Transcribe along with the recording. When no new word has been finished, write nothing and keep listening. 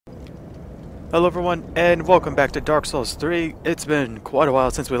Hello everyone, and welcome back to Dark Souls 3. It's been quite a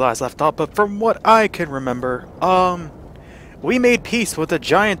while since we last left off, but from what I can remember, we made peace with a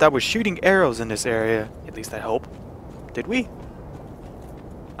giant that was shooting arrows in this area. At least I hope. Did we?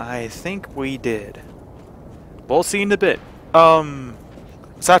 I think we did. We'll see in a bit.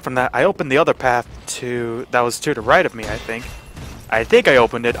 Aside from that, I opened the other path that was to the right of me, I think. I think I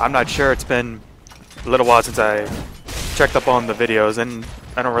opened it. I'm not sure. It's been a little while since I checked up on the videos, and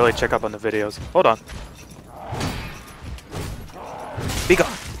I don't really check up on the videos. Hold on. Be gone.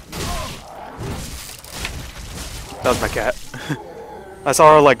 That was my cat. I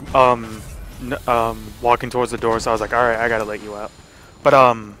saw her like walking towards the door, so I was like, all right, I gotta let you out. But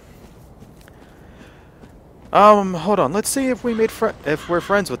hold on. Let's see if we're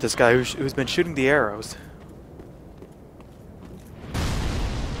friends with this guy who's been shooting the arrows.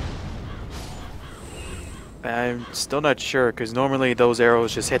 I'm still not sure, because normally those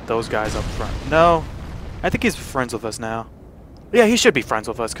arrows just hit those guys up front. No, I think he's friends with us now. Yeah, he should be friends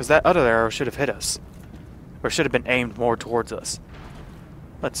with us, because that other arrow should have hit us. Or should have been aimed more towards us.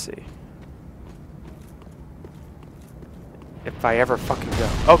 Let's see. If I ever fucking go.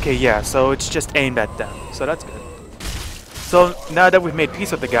 Okay, yeah, so it's just aimed at them. So that's good. So now that we've made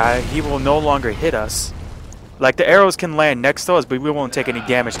peace with the guy, he will no longer hit us. Like, the arrows can land next to us, but we won't take any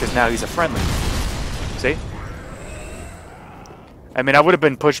damage, because now he's a friendly. See? I mean, I would have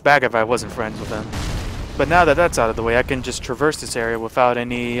been pushed back if I wasn't friends with him. But now that that's out of the way, I can just traverse this area without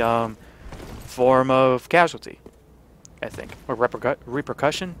any form of casualty, I think. Or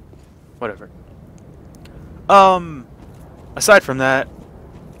repercussion? Whatever. Aside from that,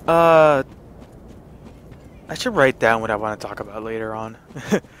 I should write down what I want to talk about later on.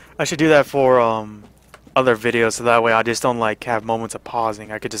 I should do that for other videos, so that way I just don't like have moments of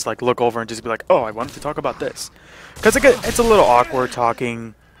pausing. I could just like look over and just be like, oh, I wanted to talk about this, because it's a little awkward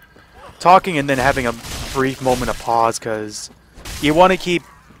talking and then having a brief moment of pause, because you want to keep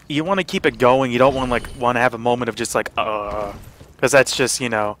it going. You don't want to have a moment of just like because that's just, you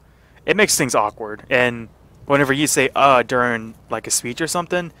know, it makes things awkward. And whenever you say during like a speech or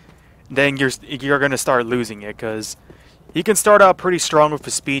something, then you're gonna start losing it, because you can start out pretty strong with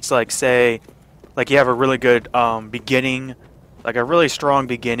a speech, like say like you have a really good beginning, like a really strong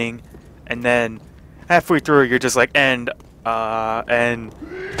beginning, and then halfway through you're just like and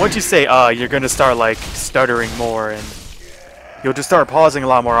once you say you're gonna start like stuttering more, and you'll just start pausing a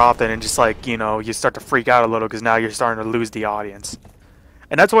lot more often, and just like, you know, you start to freak out a little because now you're starting to lose the audience.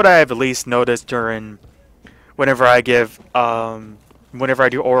 And that's what I have at least noticed during whenever I give whenever I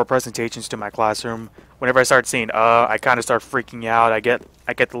do oral presentations to my classroom. Whenever I start seeing I kind of start freaking out.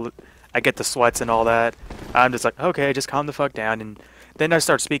 I get the sweats and all that. I'm just like, okay, just calm the fuck down, and then I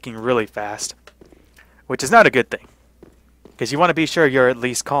start speaking really fast, which is not a good thing, because you want to be sure you're at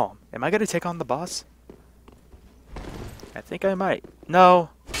least calm. Am I going to take on the boss? I think I might.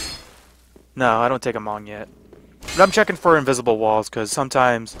 No, I don't take him on yet. But I'm checking for invisible walls, because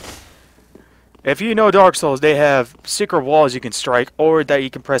sometimes, if you know Dark Souls, they have secret walls you can strike, or that you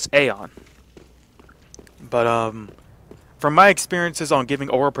can press A on. But from my experiences on giving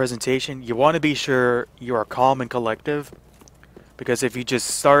oral presentation, you want to be sure you are calm and collective, because if you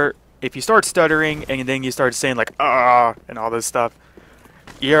start stuttering and then you start saying like and all this stuff,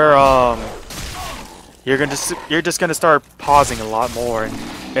 you're just gonna start pausing a lot more, and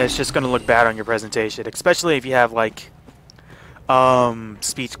it's just gonna look bad on your presentation, especially if you have like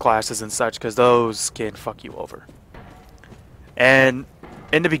speech classes and such, because those can fuck you over. And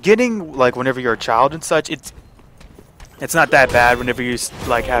in the beginning, like whenever you're a child and such, it's not that bad whenever you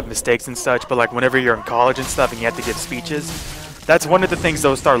like have mistakes and such, but like whenever you're in college and stuff and you have to give speeches, that's one of the things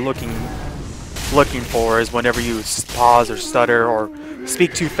they'll start looking for, is whenever you pause or stutter or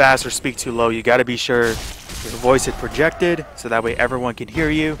speak too fast or speak too low. You got to be sure your voice is projected, so that way everyone can hear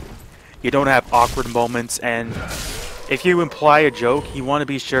you. You don't have awkward moments, and if you imply a joke, you want to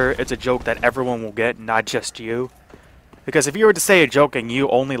be sure it's a joke that everyone will get, not just you. Because if you were to say a joke and you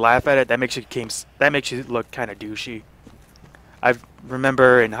only laugh at it, that makes you look kind of douchey. I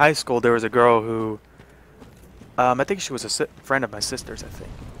remember in high school there was a girl who, I think she was a friend of my sister's, I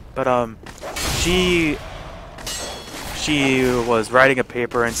think. But she was writing a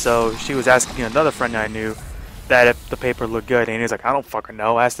paper, and so she was asking another friend I knew that if the paper looked good, and he was like, I don't fucking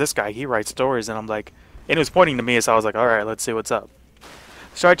know, ask this guy, he writes stories. And I'm like, and he was pointing to me, so I was like, alright, let's see what's up.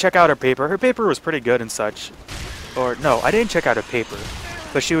 So I check out her paper. Her paper was pretty good and such. Or no, I didn't check out her paper,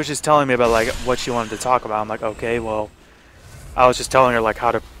 but she was just telling me about like what she wanted to talk about. I'm like, okay, well, I was just telling her like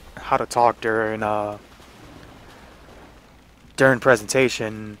how to talk during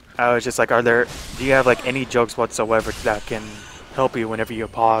presentation. I was just like, do you have like any jokes whatsoever that can help you whenever you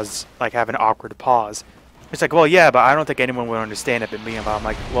pause, like have an awkward pause. It's like, well, yeah, but I don't think anyone would understand it but me. I'm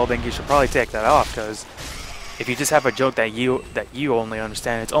like, well, then you should probably take that off, because if you just have a joke that you only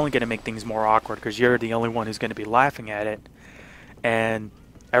understand, it's only going to make things more awkward because you're the only one who's going to be laughing at it, and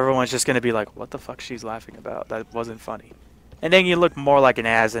everyone's just going to be like, what the fuck she's laughing about? That wasn't funny. And then you look more like an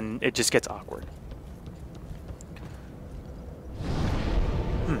ass, and it just gets awkward.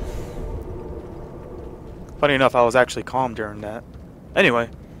 Funny enough, I was actually calm during that. Anyway,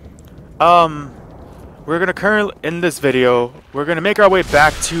 we're gonna currently, in this video, we're gonna make our way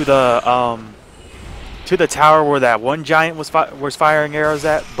back to the tower where that one giant was firing arrows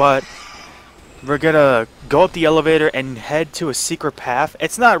at, but we're gonna go up the elevator and head to a secret path.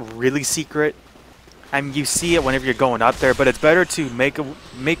 It's not really secret. I mean, you see it whenever you're going up there, but it's better to make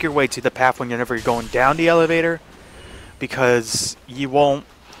your way to the path whenever you're going down the elevator, because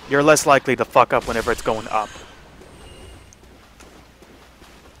you're less likely to fuck up whenever it's going up.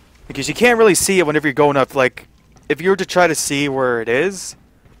 Because you can't really see it whenever you're going up. Like, if you were to try to see where it is,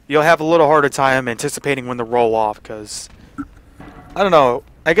 you'll have a little harder time anticipating when to roll off, because, I don't know,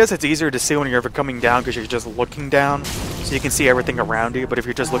 I guess it's easier to see when you're coming down because you're just looking down, so you can see everything around you, but if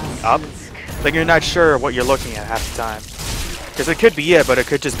you're just looking up, then you're not sure what you're looking at half the time. Because it could be it, but it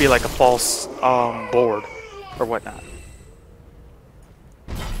could just be like a false board, or whatnot.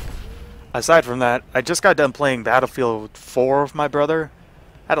 Aside from that, I just got done playing Battlefield 4 with my brother.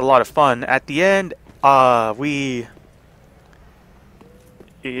 Had a lot of fun. At the end,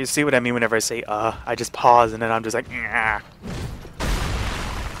 you see what I mean whenever I say I just pause and then I'm just like, nah.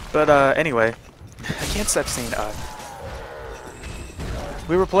 But anyway, I can't stop saying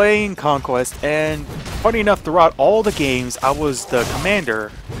We were playing Conquest, and funny enough, throughout all the games, I was the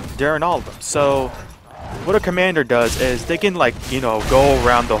commander during all of them. So what a commander does is they can, like, you know, go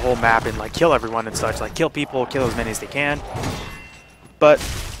around the whole map and like kill everyone and such, like kill people, kill as many as they can. But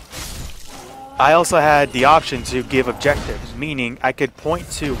I also had the option to give objectives, meaning I could point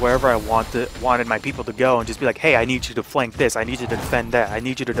to wherever I wanted my people to go and just be like, hey, I need you to flank this, I need you to defend that, I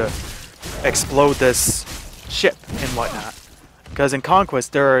need you to explode this ship and whatnot. Because in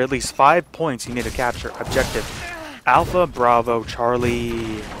Conquest, there are at least 5 points you need to capture. Objective Alpha, Bravo,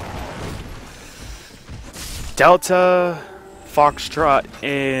 Charlie, Delta, Foxtrot,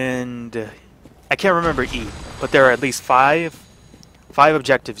 and I can't remember E, but there are at least five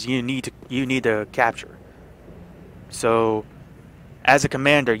objectives you need to capture. So as a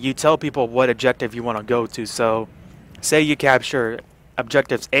commander, you tell people what objective you want to go to. So say you capture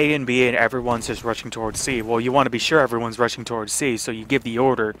objectives A and B and everyone's just rushing towards C. Well, you want to be sure everyone's rushing towards C, so you give the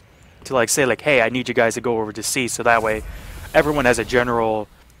order to like say like, hey, I need you guys to go over to C, so that way everyone has a general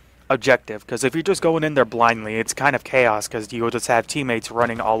objective. Because if you're just going in there blindly, it's kind of chaos, because you'll just have teammates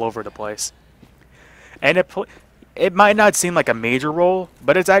running all over the place. And it might not seem like a major role,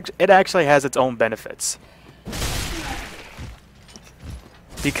 but it actually has its own benefits.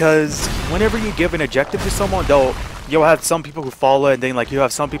 Because whenever you give an objective to someone, you'll have some people who follow it, and then like you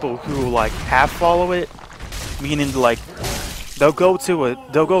have some people who like half follow it, meaning like they'll go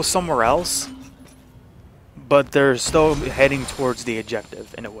somewhere else, but they're still heading towards the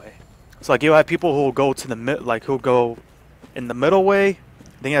objective in a way. So like you'll have people who'll go to who'll go in the middle way,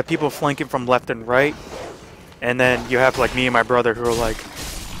 then you have people flanking from left and right. And then you have like me and my brother who are like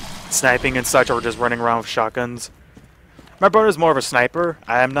sniping and such, or just running around with shotguns. My brother's more of a sniper.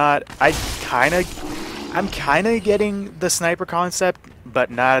 I'm kind of getting the sniper concept,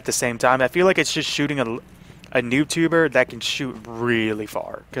 but not at the same time. I feel like it's just shooting a noob tuber that can shoot really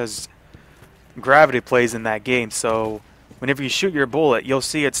far, because gravity plays in that game. So whenever you shoot your bullet, you'll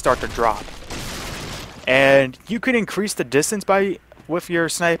see it start to drop. And you could increase the distance with your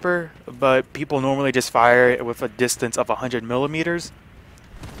sniper, but people normally just fire it with a distance of 100 millimeters,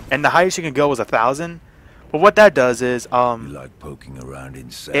 and the highest you can go is 1,000. But what that does is you like poking around in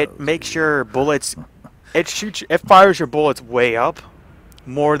cells, it makes your bullets it fires your bullets way up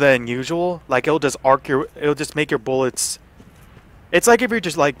more than usual. Like it'll just make your bullets, it's like if you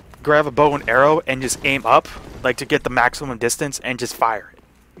just like grab a bow and arrow and just aim up like to get the maximum distance and just fire it.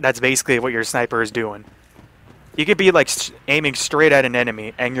 That's basically what your sniper is doing. You could be like aiming straight at an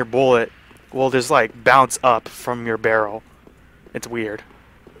enemy and your bullet will just like bounce up from your barrel. It's weird.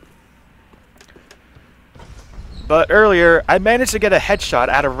 But earlier I managed to get a headshot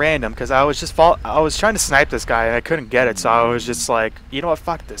out of random because I was trying to snipe this guy and I couldn't get it, so I was just like, you know what,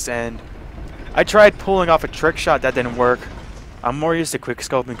 fuck this. And I tried pulling off a trick shot, that didn't work. I'm more used to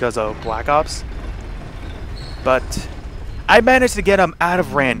quickscope because of Black Ops. But I managed to get him out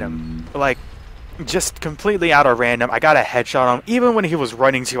of random. Like, just completely out of random. I got a headshot on him. Even when he was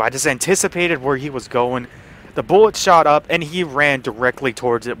running too, I just anticipated where he was going. The bullet shot up, and he ran directly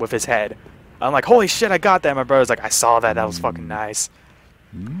towards it with his head. I'm like, holy shit, I got that. My brother's like, I saw that. That was fucking nice.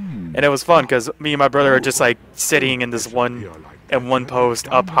 And it was fun because me and my brother are just like sitting in this one post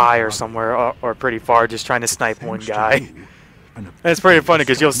up high or somewhere or pretty far, just trying to snipe one guy. And it's pretty funny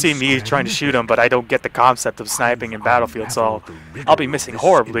because you'll see me trying to shoot him, but I don't get the concept of sniping in Battlefield, so I'll be missing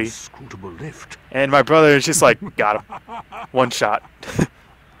horribly. And my brother is just like, got him. One shot.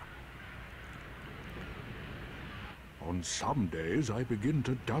 On some days I begin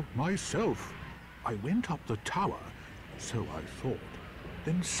to doubt myself. I went up the tower, so I thought,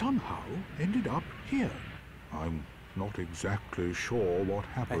 then somehow ended up here. I'm not exactly sure what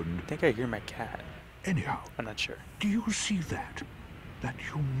happened. I think I hear my cat. Anyhow, I'm not sure. do you see that? That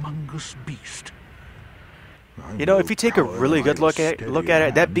humongous beast? You know, if you take a really good look at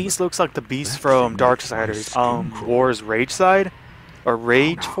it, that beast looks like the beast from Darksiders, War's Rage side, or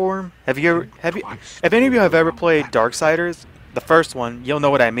Rage form. Have any of you have ever played Darksiders, the first one, you'll know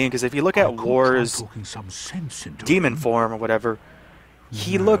what I mean. Because if you look at War's demon form or whatever,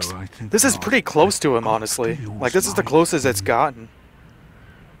 he looks. This is pretty close to him, honestly. Like this is the closest it's gotten.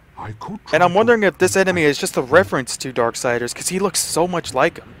 And I'm wondering if this enemy is just a reference to Darksiders, because he looks so much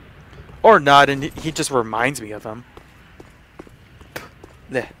like him. Or not, and he just reminds me of him.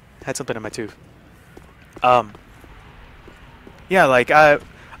 Blech, had something in my tooth. Yeah, like, I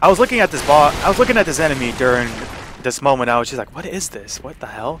was looking at this enemy during this moment. I was just like, what is this? What the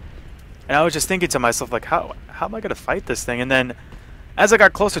hell? And I was just thinking to myself, like, how am I going to fight this thing? And then, as I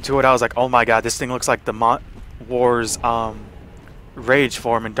got closer to it, I was like, oh my god, this thing looks like the War's, Rage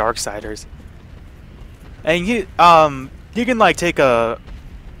form in Darksiders. And you can like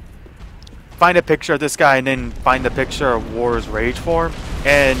find a picture of this guy and then find a picture of War's Rage form,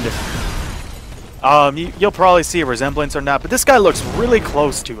 and you'll probably see a resemblance or not, but this guy looks really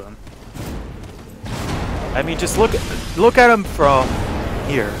close to him. I mean, just look at him from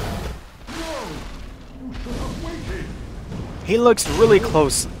here. He looks really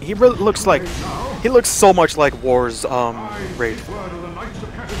close. He looks so much like War's Rage.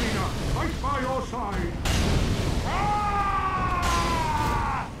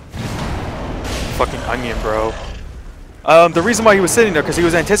 Fucking onion, bro. The reason why he was sitting there because he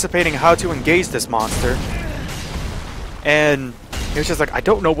was anticipating how to engage this monster, and he was just like, I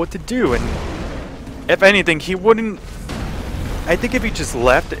don't know what to do. And if anything, he wouldn't. I think if he just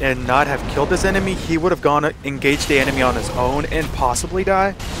left and not have killed this enemy, he would have gone to engage the enemy on his own and possibly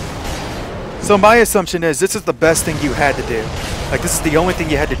die. So my assumption is this is the best thing you had to do. Like, this is the only thing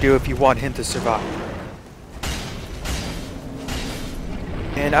you had to do if you want him to survive.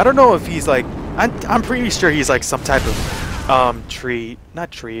 And I don't know if he's like, I'm pretty sure he's like some type of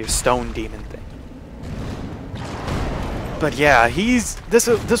stone demon thing. But yeah,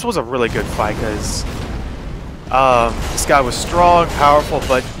 this was a really good fight because this guy was strong, powerful,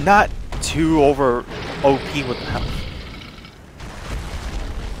 but not too over OP with the health.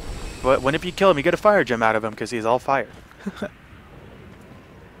 But when if you kill him, you get a fire gem out of him because he's all fire.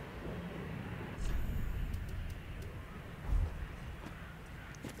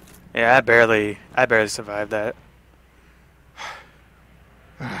 Yeah, I barely survived that.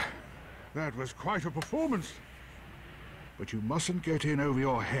 That was quite a performance. But you mustn't get in over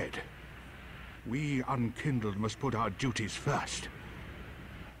your head. We Unkindled must put our duties first.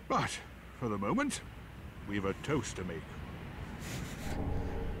 But, for the moment, we've a toast to make.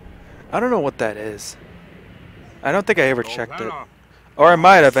 I don't know what that is. I don't think I ever checked it. Or I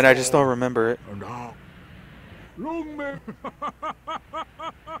might have, and I just don't remember it. And now, long may...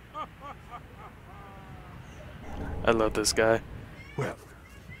 I love this guy. Well,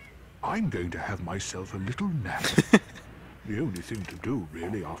 I'm going to have myself a little nap. The only thing to do,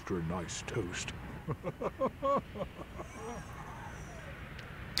 really, after a nice toast.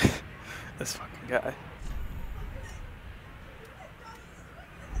 This fucking guy.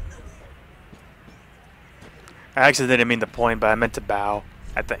 I actually didn't mean to point, but I meant to bow,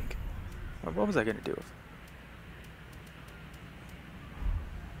 I think. What was I going to do?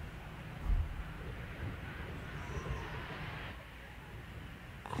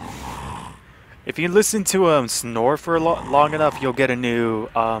 If you listen to him snore for long enough, you'll get a new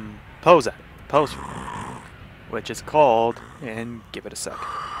pose, which is called, and give it a sec.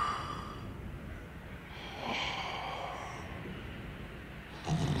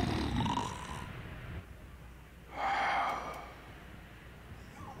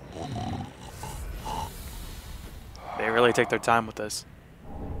 They really take their time with this.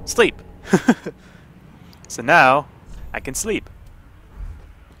 Sleep. So now I can sleep.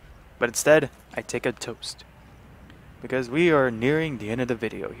 But instead, I take a toast. Because we are nearing the end of the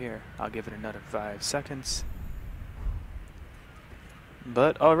video here. I'll give it another 5 seconds.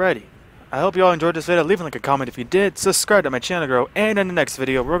 But alrighty. I hope you all enjoyed this video. Leave a like, a comment if you did. Subscribe to my channel to grow. And in the next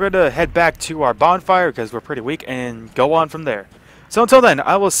video, we're going to head back to our bonfire because we're pretty weak and go on from there. So until then,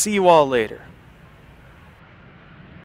 I will see you all later.